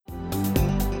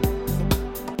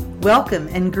Welcome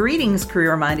and greetings,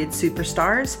 career-minded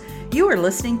superstars. You are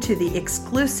listening to the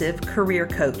exclusive Career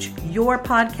Coach, your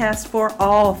podcast for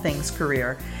all things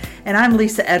career. And I'm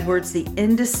Lisa Edwards, the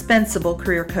indispensable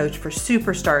career coach for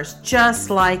superstars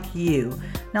just like you.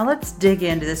 Now let's dig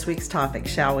into this week's topic,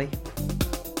 shall we?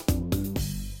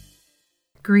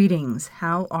 Greetings.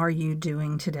 How are you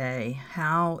doing today?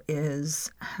 How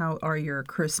are your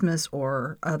Christmas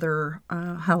or other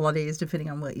holidays, depending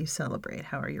on what you celebrate?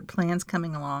 How are your plans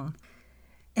coming along?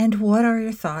 And what are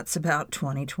your thoughts about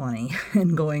 2020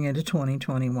 and going into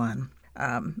 2021?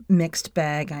 Mixed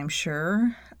bag, I'm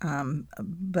sure,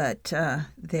 but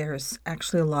there's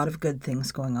actually a lot of good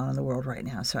things going on in the world right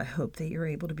now. So I hope that you're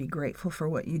able to be grateful for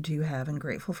what you do have and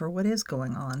grateful for what is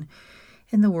going on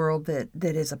in the world that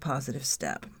is a positive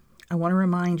step. I want to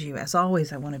remind you, as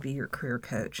always, I want to be your career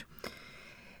coach.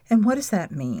 And what does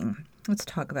that mean? Let's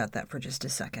talk about that for just a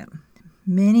second.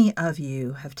 Many of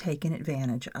you have taken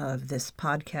advantage of this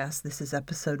podcast. This is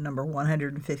episode number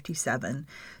 157.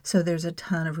 So there's a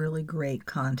ton of really great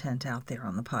content out there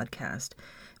on the podcast.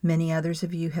 Many others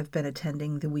of you have been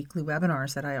attending the weekly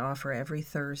webinars that I offer every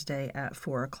Thursday at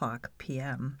 4 o'clock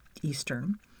p.m.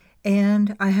 Eastern.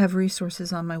 And I have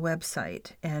resources on my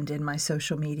website and in my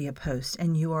social media posts,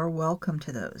 and you are welcome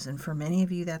to those. And for many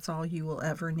of you, that's all you will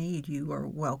ever need. You are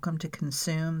welcome to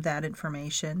consume that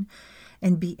information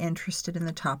and be interested in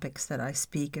the topics that I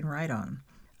speak and write on.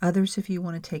 Others, if you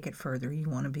want to take it further, you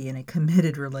want to be in a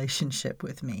committed relationship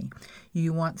with me.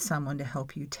 You want someone to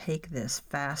help you take this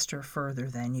faster, further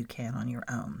than you can on your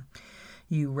own.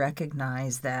 You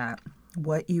recognize that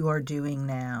what you are doing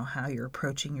now, how you're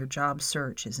approaching your job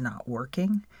search is not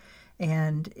working,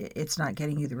 and it's not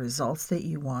getting you the results that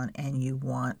you want, and you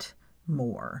want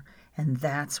more. And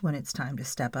that's when it's time to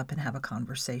step up and have a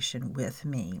conversation with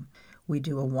me. We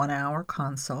do a 1-hour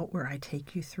consult where I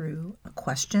take you through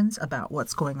questions about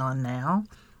what's going on now.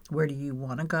 Where do you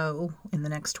want to go in the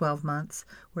next 12 months?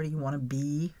 Where do you want to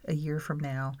be a year from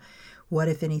now? What,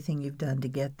 if anything, you've done to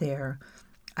get there?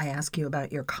 I ask you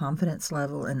about your confidence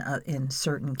level in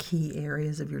certain key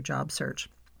areas of your job search.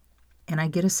 And I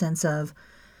get a sense of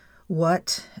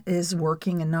what is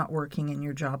working and not working in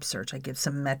your job search. I get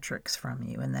some metrics from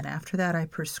you. And then after that, I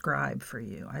prescribe for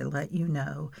you. I let you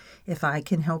know if I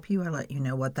can help you. I let you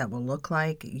know what that will look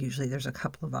like. Usually there's a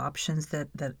couple of options that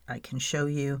I can show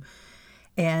you.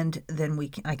 And then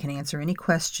I can answer any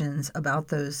questions about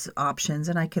those options,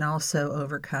 and I can also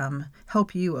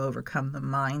help you overcome the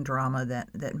mind drama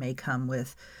that may come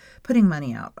with putting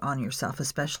money out on yourself,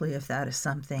 especially if that is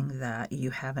something that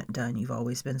you haven't done. You've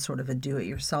always been sort of a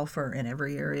do-it-yourselfer in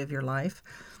every area of your life.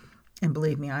 And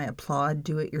believe me, I applaud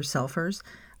do-it-yourselfers.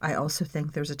 I also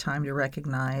think there's a time to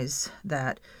recognize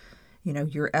that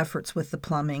your efforts with the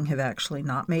plumbing have actually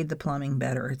not made the plumbing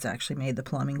better. It's actually made the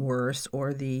plumbing worse, or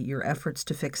your efforts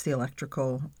to fix the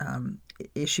electrical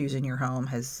issues in your home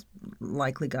has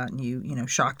likely gotten you,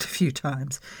 shocked a few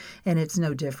times. And it's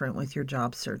no different with your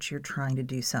job search. You're trying to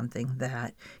do something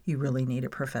that you really need a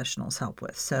professional's help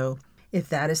with. So if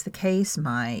that is the case,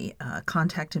 my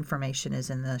contact information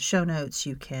is in the show notes.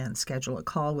 You can schedule a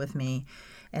call with me,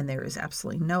 and there is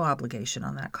absolutely no obligation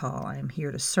on that call. I am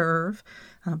here to serve,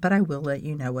 but I will let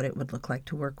you know what it would look like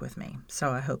to work with me.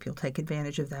 So I hope you'll take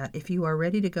advantage of that if you are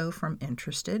ready to go from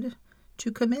interested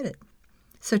to committed.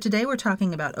 So today we're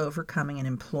talking about overcoming an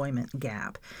employment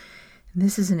gap.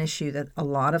 This is an issue that a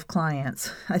lot of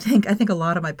clients, I think a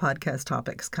lot of my podcast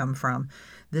topics come from.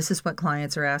 This is what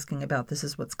clients are asking about. This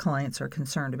is what clients are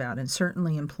concerned about. And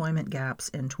certainly employment gaps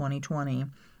in 2020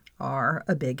 are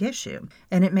a big issue.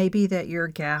 And it may be that your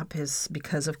gap is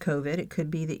because of COVID. It could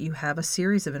be that you have a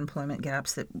series of employment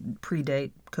gaps that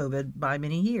predate COVID by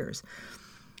many years.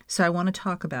 So I want to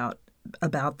talk about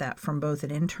that from both an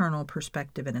internal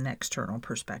perspective and an external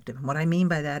perspective. And what I mean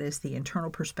by that is the internal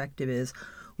perspective is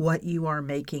what you are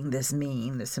making this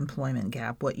mean, this employment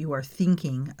gap, what you are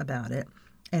thinking about it,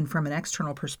 and from an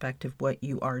external perspective, what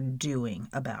you are doing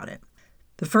about it.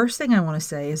 The first thing I want to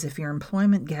say is if your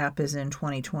employment gap is in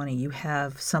 2020, you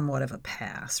have somewhat of a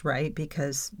pass, right?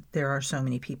 Because there are so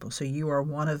many people. So you are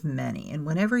one of many. And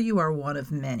whenever you are one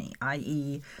of many,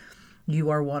 i.e.,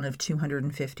 you are one of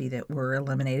 250 that were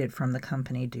eliminated from the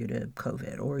company due to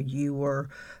COVID, or you were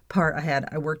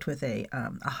I worked with a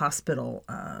hospital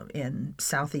in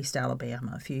Southeast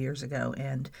Alabama a few years ago,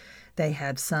 and they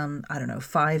had some,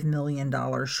 $5 million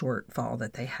shortfall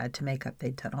that they had to make up.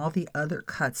 They'd done all the other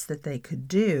cuts that they could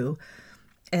do,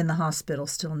 and the hospital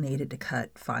still needed to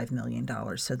cut $5 million.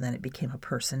 So then it became a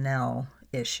personnel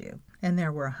issue. And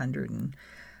there were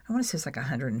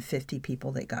 150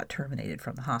 people that got terminated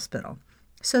from the hospital.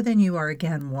 So then you are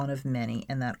again one of many,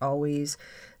 and that always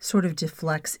sort of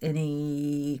deflects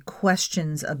any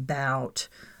questions about,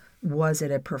 was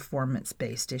it a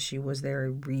performance-based issue? Was there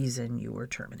a reason you were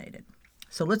terminated?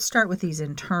 So let's start with these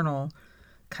internal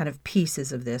kind of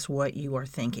pieces of this, what you are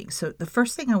thinking. So the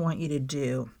first thing I want you to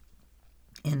do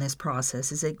in this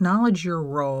process is acknowledge your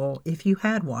role, if you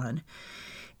had one,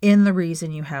 in the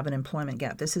reason you have an employment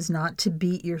gap. This is not to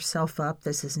beat yourself up.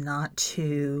 This is not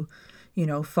to,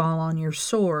 fall on your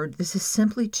sword. This is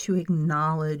simply to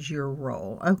acknowledge your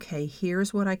role. Okay,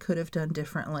 here's what I could have done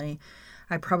differently.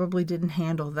 I probably didn't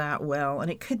handle that well.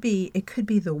 And it could be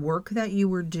the work that you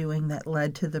were doing that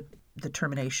led to the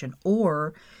termination,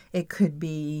 or it could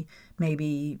be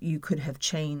maybe you could have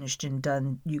changed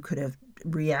and you could have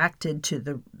reacted to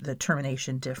the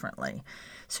termination differently.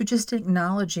 So just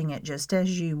acknowledging it, just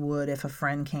as you would if a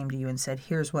friend came to you and said,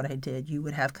 here's what I did, you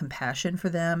would have compassion for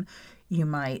them.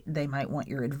 They might want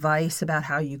your advice about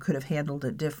how you could have handled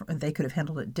it different. They could have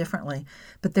handled it differently,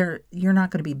 but you're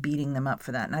not going to be beating them up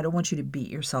for that. And I don't want you to beat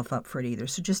yourself up for it either.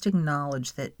 So just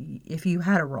acknowledge that if you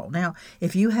had a role. Now,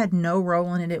 if you had no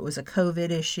role in it, it was a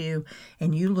COVID issue,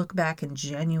 and you look back and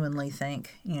genuinely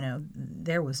think,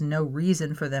 there was no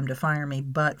reason for them to fire me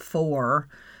but for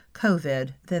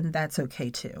COVID, then that's okay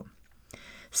too.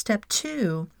 Step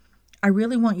 2, I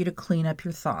really want you to clean up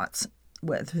your thoughts.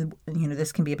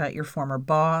 This can be about your former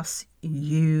boss,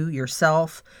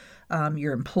 yourself,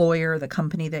 your employer, the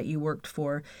company that you worked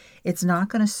for. It's not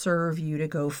going to serve you to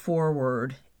go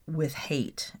forward with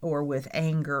hate or with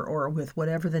anger or with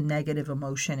whatever the negative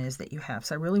emotion is that you have.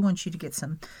 So I really want you to get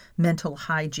some mental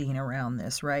hygiene around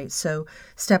this, right? So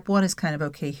step 1 is kind of,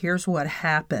 okay, here's what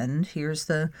happened. Here's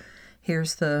the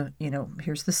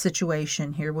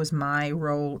situation. Here was my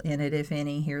role in it, if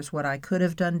any. Here's what I could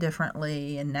have done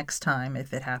differently. And next time,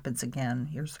 if it happens again,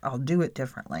 I'll do it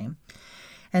differently.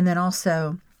 And then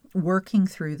also working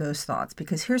through those thoughts,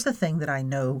 because here's the thing that I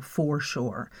know for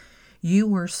sure. You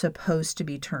were supposed to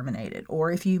be terminated.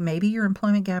 Or maybe your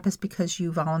employment gap is because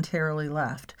you voluntarily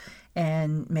left,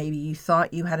 and maybe you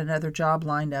thought you had another job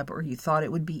lined up, or you thought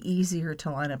it would be easier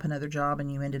to line up another job,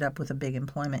 and you ended up with a big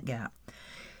employment gap.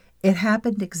 It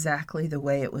happened exactly the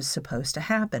way it was supposed to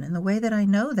happen. And the way that I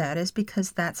know that is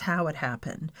because that's how it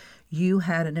happened. You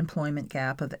had an employment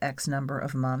gap of X number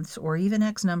of months or even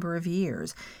X number of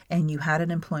years, and you had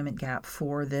an employment gap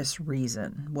for this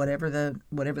reason, whatever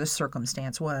the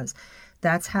circumstance was.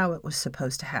 That's how it was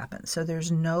supposed to happen. So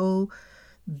there's no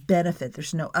benefit,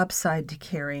 there's no upside to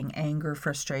carrying anger,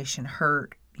 frustration,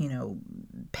 hurt,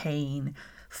 pain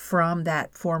from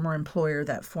that former employer,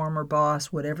 that former boss,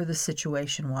 whatever the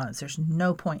situation was. There's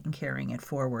no point in carrying it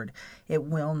forward. It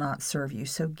will not serve you.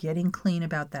 So getting clean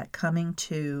about that, coming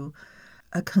to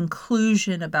a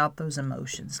conclusion about those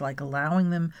emotions, like allowing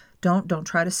them, don't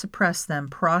try to suppress them,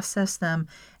 process them,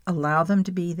 allow them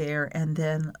to be there, and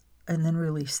then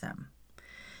release them.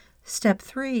 Step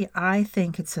 3, I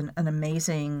think it's an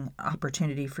amazing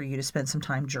opportunity for you to spend some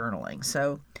time journaling.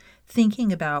 So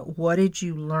thinking about, what did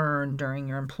you learn during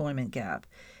your employment gap?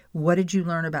 What did you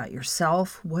learn about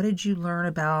yourself? What did you learn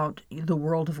about the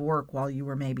world of work while you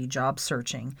were maybe job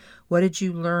searching? What did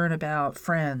you learn about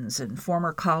friends and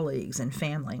former colleagues and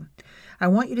family? I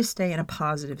want you to stay in a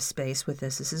positive space with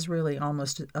this. This is really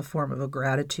almost a form of a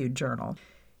gratitude journal.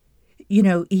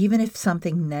 Even if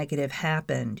something negative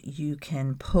happened, you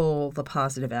can pull the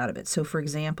positive out of it. So, for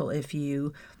example, if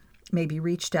you maybe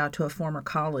reached out to a former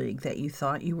colleague that you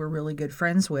thought you were really good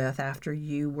friends with after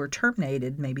you were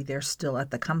terminated, maybe they're still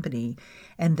at the company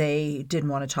and they didn't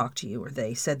want to talk to you, or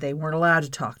they said they weren't allowed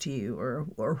to talk to you,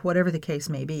 or whatever the case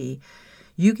may be,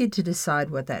 you get to decide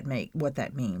what that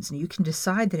means. And you can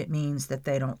decide that it means that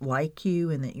they don't like you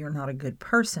and that you're not a good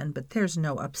person, but there's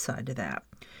no upside to that.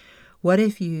 What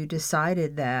if you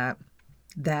decided that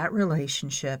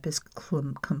relationship is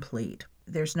complete?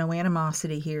 There's no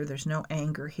animosity here. There's no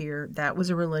anger here. That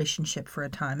was a relationship for a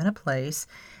time and a place,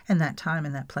 and that time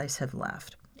and that place have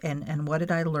left. And what did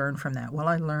I learn from that? Well,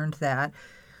 I learned that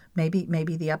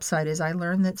maybe the upside is I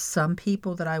learned that some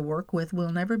people that I work with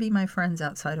will never be my friends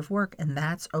outside of work, and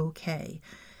that's okay.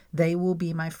 They will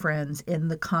be my friends in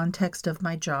the context of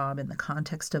my job, in the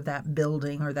context of that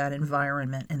building or that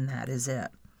environment, and that is it.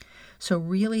 So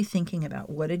really thinking about,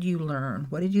 what did you learn?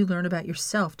 What did you learn about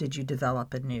yourself? Did you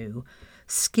develop a new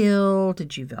skill?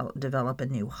 Did you develop a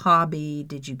new hobby?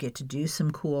 Did you get to do some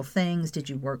cool things? Did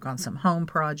you work on some home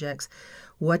projects?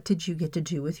 What did you get to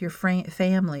do with your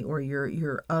family or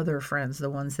your other friends,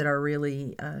 the ones that are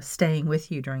really staying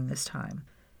with you during this time?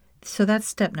 So that's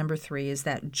step number 3, is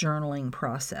that journaling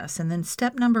process. And then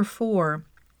step number 4,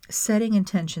 setting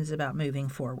intentions about moving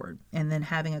forward, and then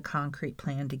having a concrete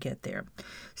plan to get there.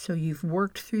 So you've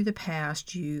worked through the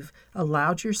past, you've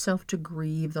allowed yourself to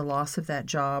grieve the loss of that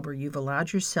job, or you've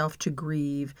allowed yourself to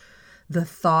grieve the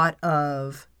thought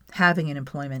of having an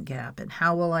employment gap and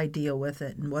how will I deal with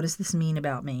it and what does this mean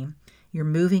about me. You're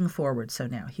moving forward. So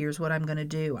now here's what I'm going to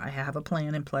do. I have a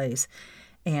plan in place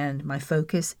and my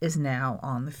focus is now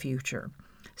on the future.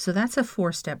 So that's a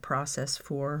 4-step process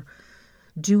for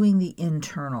doing the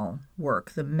internal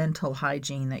work, the mental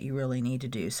hygiene that you really need to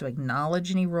do. So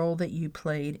acknowledge any role that you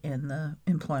played in the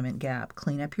employment gap.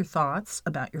 Clean up your thoughts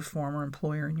about your former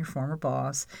employer and your former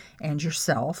boss and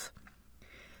yourself.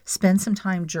 Spend some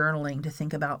time journaling to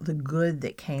think about the good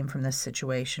that came from this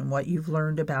situation, what you've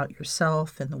learned about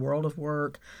yourself and the world of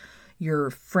work, your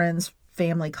friends,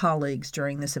 family, colleagues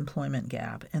during this employment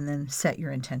gap, and then set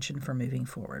your intention for moving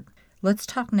forward. Let's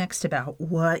talk next about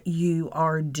what you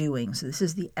are doing. So this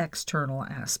is the external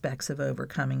aspects of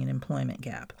overcoming an employment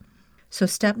gap. So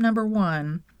step number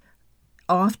 1,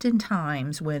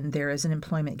 oftentimes when there is an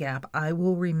employment gap, I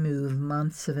will remove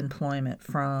months of employment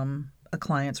from a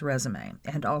client's resume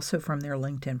and also from their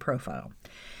LinkedIn profile.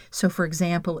 So for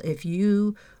example, if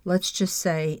you, let's just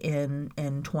say in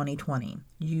 2020,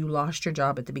 you lost your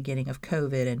job at the beginning of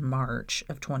COVID in March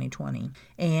of 2020,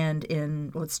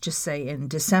 and let's just say in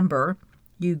December,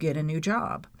 you get a new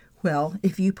job. Well,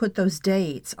 if you put those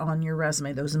dates on your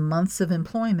resume, those months of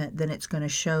employment, then it's going to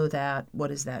show that,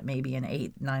 what is that, maybe an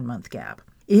 8-9 month gap.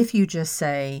 If you just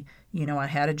say, I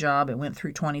had a job, it went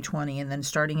through 2020, and then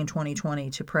starting in 2020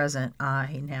 to present,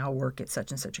 I now work at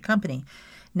such and such a company.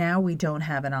 Now we don't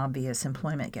have an obvious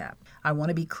employment gap. I want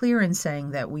to be clear in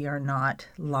saying that we are not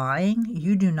lying.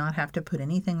 You do not have to put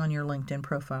anything on your LinkedIn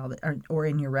profile or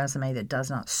in your resume that does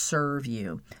not serve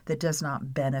you, that does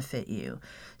not benefit you.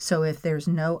 So if there's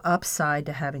no upside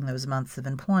to having those months of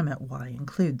employment, why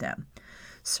include them?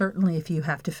 Certainly, if you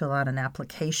have to fill out an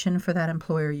application for that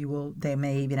employer, they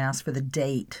may even ask for the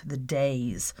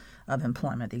days of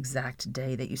employment, the exact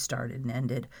day that you started and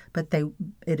ended, but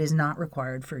it is not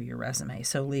required for your resume,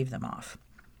 so leave them off.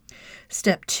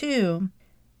 Step 2,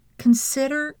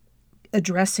 consider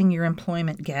addressing your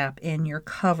employment gap in your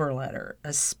cover letter,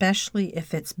 especially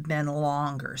if it's been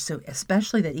longer. So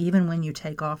especially that even when you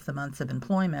take off the months of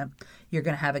employment, you're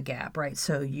going to have a gap, right?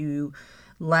 So you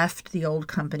left the old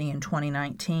company in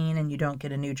 2019 and you don't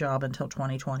get a new job until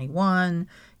 2021,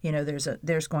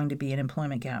 there's going to be an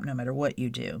employment gap no matter what you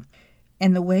do.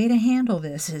 And the way to handle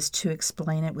this is to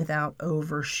explain it without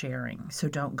oversharing. So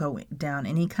don't go down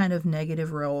any kind of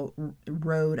negative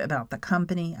road about the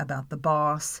company, about the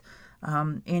boss,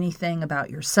 anything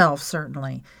about yourself,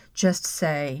 certainly. Just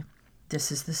say,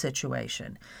 this is the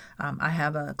situation. I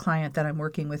have a client that I'm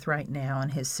working with right now,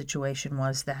 and his situation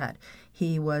was that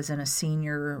he was in a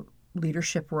senior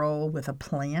leadership role with a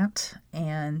plant,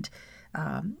 and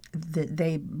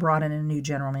they brought in a new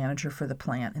general manager for the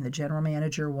plant, and the general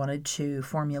manager wanted to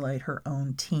formulate her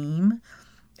own team.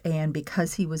 And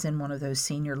because he was in one of those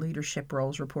senior leadership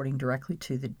roles reporting directly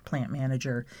to the plant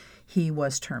manager, he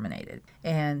was terminated.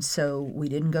 And so we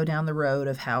didn't go down the road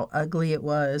of how ugly it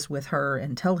was with her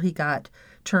until he got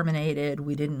terminated.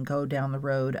 We didn't go down the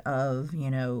road of,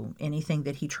 anything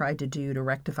that he tried to do to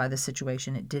rectify the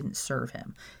situation. It didn't serve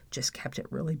him. Just kept it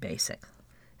really basic.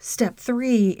 Step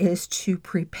 3 is to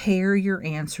prepare your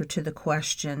answer to the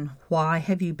question, why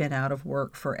have you been out of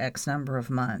work for X number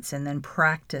of months? And then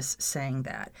practice saying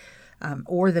that.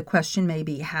 Or the question may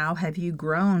be, how have you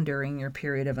grown during your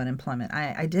period of unemployment?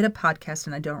 I did a podcast,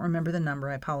 and I don't remember the number,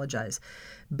 I apologize,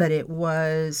 but it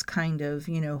was kind of,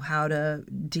 how to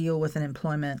deal with an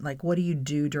employment, like what do you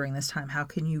do during this time? How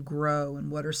can you grow?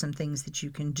 And what are some things that you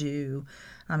can do?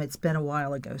 It's been a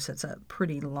while ago, so it's a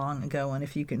pretty long ago, and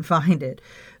if you can find it.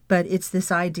 But it's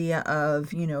this idea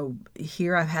of,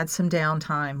 here I've had some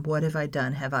downtime. What have I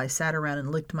done? Have I sat around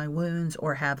and licked my wounds,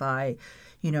 or have I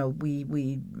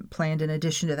we planned an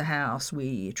addition to the house.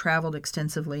 We traveled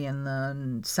extensively in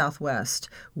the Southwest.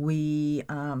 I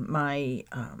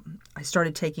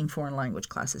started taking foreign language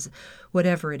classes,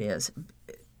 whatever it is.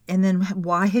 And then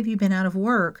why have you been out of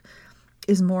work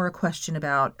is more a question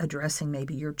about addressing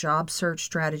maybe your job search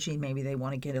strategy. Maybe they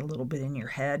want to get a little bit in your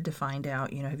head to find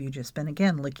out, have you just been,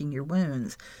 again, licking your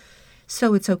wounds?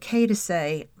 So it's okay to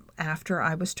say, after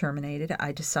I was terminated,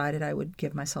 I decided I would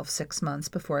give myself 6 months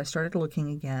before I started looking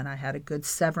again. I had a good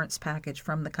severance package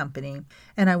from the company,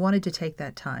 and I wanted to take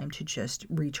that time to just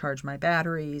recharge my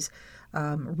batteries,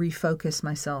 refocus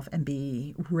myself, and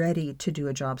be ready to do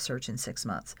a job search in 6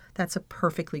 months. That's a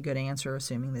perfectly good answer,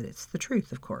 assuming that it's the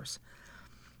truth, of course.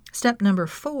 Step number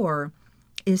 4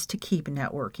 is to keep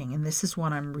networking. And this is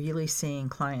what I'm really seeing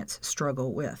clients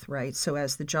struggle with, right? So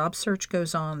as the job search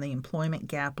goes on, the employment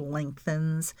gap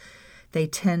lengthens. They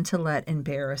tend to let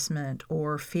embarrassment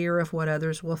or fear of what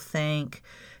others will think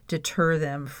deter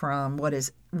them from what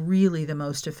is really the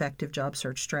most effective job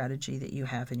search strategy that you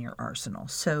have in your arsenal.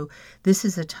 So this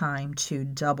is a time to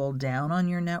double down on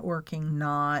your networking,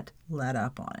 not let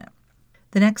up on it.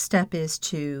 The next step is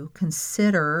to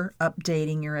consider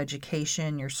updating your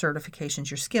education, your certifications,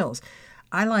 your skills.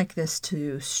 I like this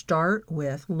to start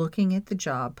with looking at the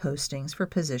job postings for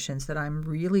positions that I'm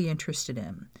really interested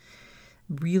in.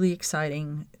 Really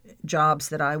exciting jobs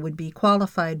that I would be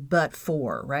qualified but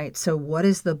for, right? So what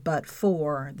is the but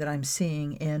for that I'm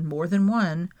seeing in more than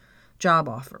one job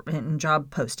offer and job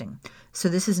posting? So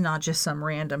this is not just some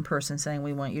random person saying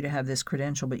we want you to have this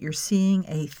credential, but you're seeing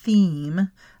a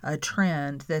theme, a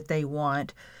trend that they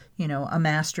want, a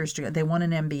master's degree, they want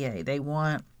an MBA, they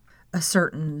want a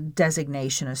certain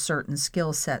designation, a certain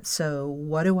skill set. So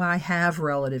what do I have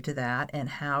relative to that, and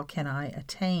how can I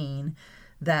attain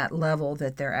that level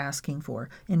that they're asking for?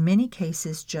 In many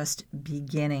cases, just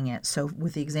beginning it. So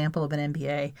with the example of an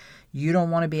MBA, you don't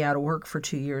want to be out of work for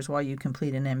 2 years while you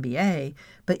complete an MBA,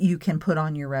 but you can put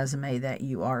on your resume that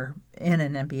you are in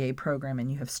an MBA program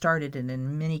and you have started. And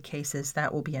in many cases,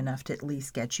 that will be enough to at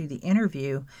least get you the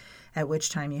interview, at which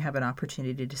time you have an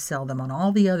opportunity to sell them on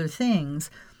all the other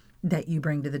things that you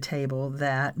bring to the table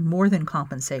that more than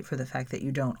compensate for the fact that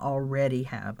you don't already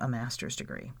have a master's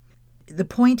degree. The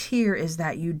point here is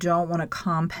that you don't want to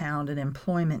compound an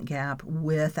employment gap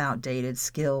with outdated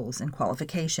skills and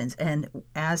qualifications. And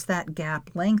as that gap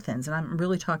lengthens, and I'm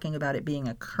really talking about it being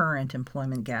a current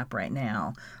employment gap right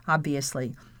now,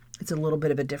 obviously it's a little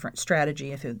bit of a different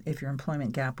strategy if your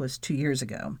employment gap was 2 years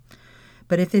ago.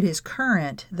 But if it is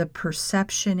current, the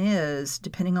perception is,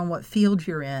 depending on what field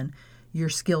you're in, your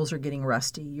skills are getting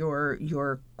rusty,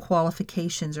 your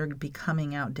qualifications are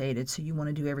becoming outdated, so you want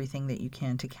to do everything that you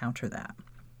can to counter that.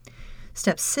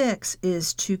 Step 6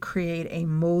 is to create a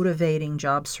motivating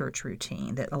job search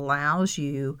routine that allows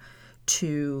you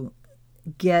to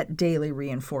get daily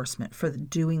reinforcement for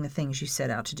doing the things you set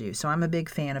out to do. So I'm a big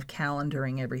fan of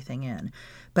calendaring everything in.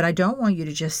 But I don't want you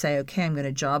to just say, okay, I'm going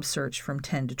to job search from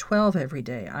 10 to 12 every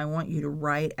day. I want you to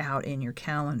write out in your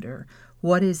calendar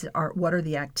what are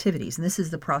the activities. And this is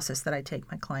the process that I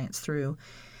take my clients through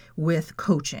with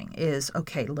coaching is,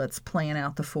 okay, let's plan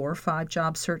out the 4 or 5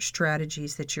 job search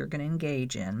strategies that you're going to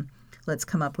engage in. Let's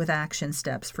come up with action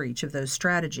steps for each of those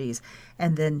strategies.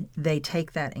 And then they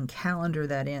take that and calendar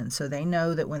that in. So they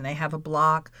know that when they have a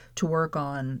block to work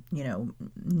on,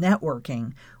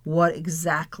 networking, what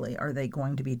exactly are they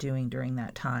going to be doing during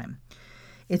that time?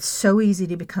 It's so easy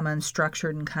to become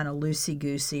unstructured and kind of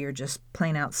loosey-goosey or just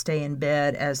plain out stay in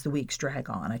bed as the weeks drag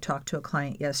on. I talked to a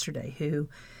client yesterday who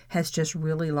has just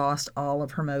really lost all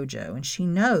of her mojo. And she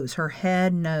knows, her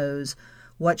head knows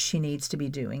what she needs to be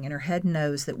doing. And her head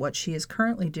knows that what she is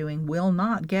currently doing will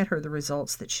not get her the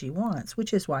results that she wants,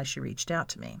 which is why she reached out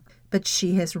to me. But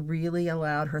she has really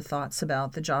allowed her thoughts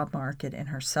about the job market and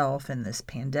herself and this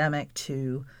pandemic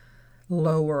to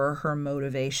lower her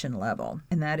motivation level.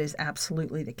 And that is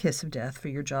absolutely the kiss of death for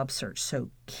your job search. So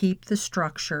keep the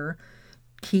structure,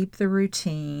 keep the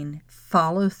routine,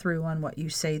 follow through on what you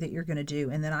say that you're going to do.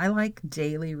 And then I like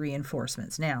daily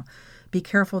reinforcements. Now, be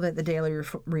careful that the daily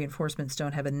reinforcements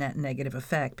don't have a net negative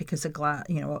effect, because a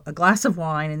glass of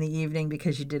wine in the evening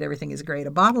because you did everything is great.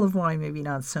 A bottle of wine, maybe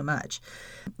not so much.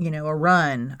 A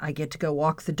run, I get to go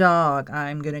walk the dog.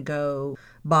 I'm going to go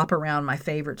bop around my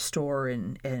favorite store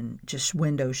and just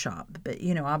window shop. But,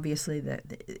 obviously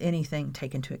that anything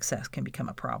taken to excess can become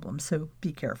a problem. So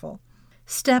be careful.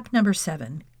 Step number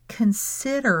 7,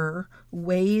 consider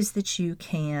ways that you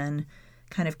can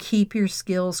kind of keep your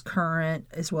skills current,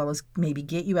 as well as maybe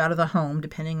get you out of the home,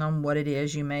 depending on what it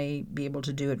is. You may be able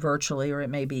to do it virtually, or it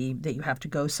may be that you have to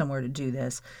go somewhere to do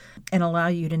this, and allow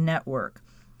you to network.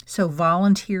 So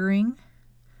volunteering,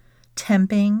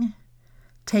 temping,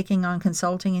 taking on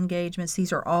consulting engagements,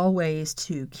 these are all ways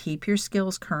to keep your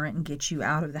skills current and get you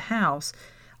out of the house.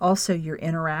 Also, you're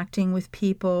interacting with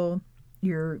people.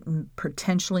 You're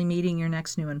potentially meeting your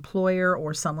next new employer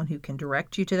or someone who can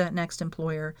direct you to that next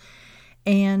employer.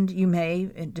 And you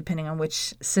may, depending on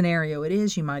which scenario it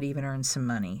is, you might even earn some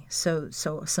money. So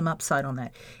some upside on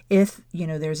that. If,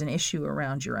 there's an issue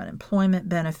around your unemployment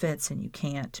benefits and you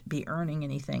can't be earning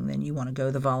anything, then you want to go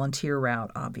the volunteer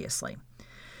route, obviously.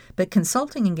 But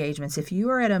consulting engagements, if you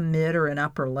are at a mid or an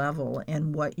upper level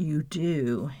in what you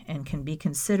do and can be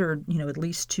considered, at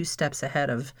least 2 steps ahead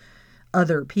of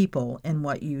other people in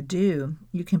what you do,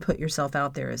 you can put yourself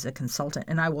out there as a consultant.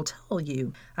 And I will tell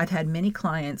you, I've had many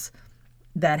clients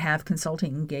that have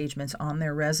consulting engagements on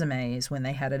their resumes when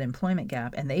they had an employment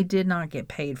gap, and they did not get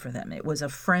paid for them. It was a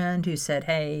friend who said,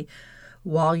 hey,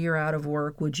 while you're out of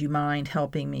work, would you mind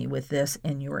helping me with this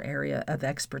in your area of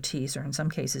expertise? Or in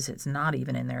some cases, it's not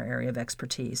even in their area of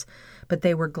expertise. But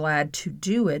they were glad to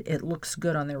do it. It looks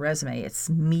good on their resume. It's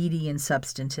meaty and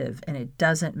substantive, and it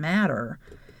doesn't matter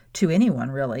to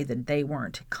anyone, really, that they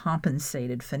weren't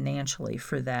compensated financially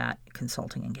for that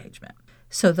consulting engagement.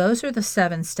 So those are the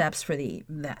 7 steps for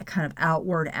that kind of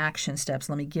outward action steps.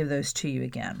 Let me give those to you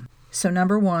again. So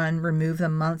number 1, remove the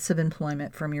months of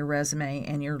employment from your resume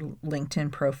and your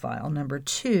LinkedIn profile. Number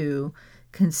 2,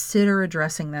 consider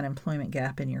addressing that employment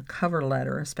gap in your cover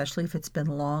letter, especially if it's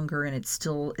been longer and it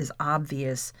still is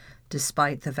obvious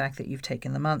despite the fact that you've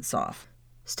taken the months off.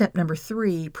 Step number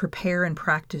 3, prepare and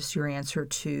practice your answer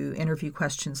to interview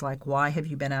questions like, why have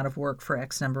you been out of work for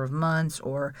X number of months,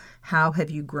 or how have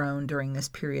you grown during this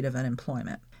period of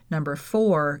unemployment? Number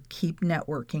 4, keep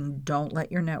networking. Don't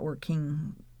let your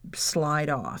networking slide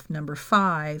off. Number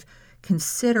 5,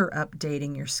 consider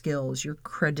updating your skills, your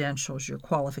credentials, your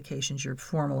qualifications, your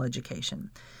formal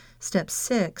education. Step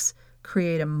 6,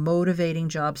 create a motivating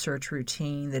job search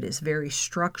routine that is very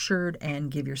structured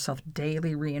and give yourself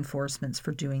daily reinforcements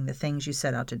for doing the things you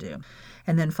set out to do.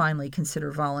 And then finally,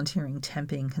 consider volunteering,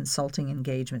 temping, consulting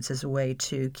engagements as a way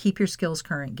to keep your skills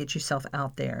current, get yourself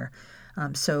out there.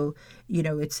 It's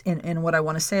and what I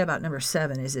want to say about number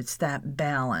 7 is it's that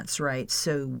balance, right?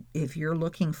 So if you're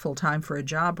looking full time for a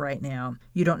job right now,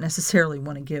 you don't necessarily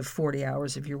want to give 40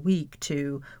 hours of your week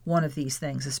to one of these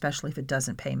things, especially if it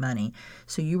doesn't pay money.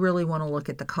 So you really want to look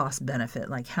at the cost benefit,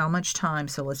 like how much time.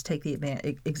 So let's take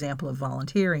the example of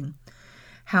volunteering.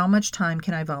 How much time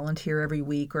can I volunteer every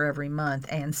week or every month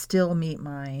and still meet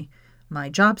my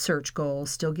job search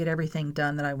goals, still get everything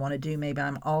done that I want to do? Maybe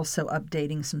I'm also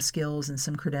updating some skills and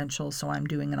some credentials, so I'm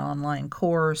doing an online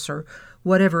course or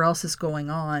whatever else is going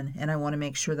on, and I want to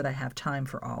make sure that I have time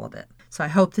for all of it. So I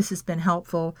hope this has been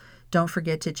helpful. Don't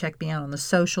forget to check me out on the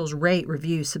socials, rate,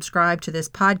 review, subscribe to this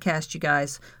podcast, you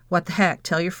guys. What the heck?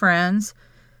 Tell your friends.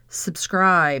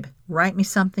 Subscribe. Write me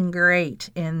something great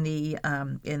in the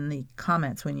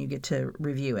comments when you get to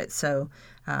review it. So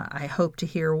I hope to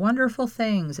hear wonderful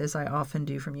things, as I often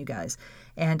do, from you guys.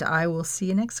 And I will see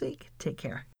you next week. Take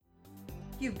care.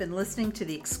 You've been listening to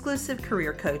The Exclusive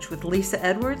Career Coach with Lisa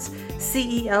Edwards,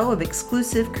 CEO of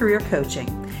Exclusive Career Coaching.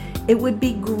 It would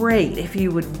be great if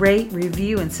you would rate,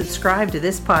 review, and subscribe to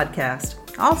this podcast.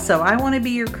 Also, I want to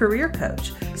be your career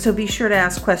coach, so be sure to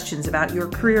ask questions about your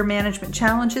career management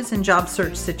challenges and job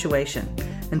search situation.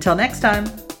 Until next time.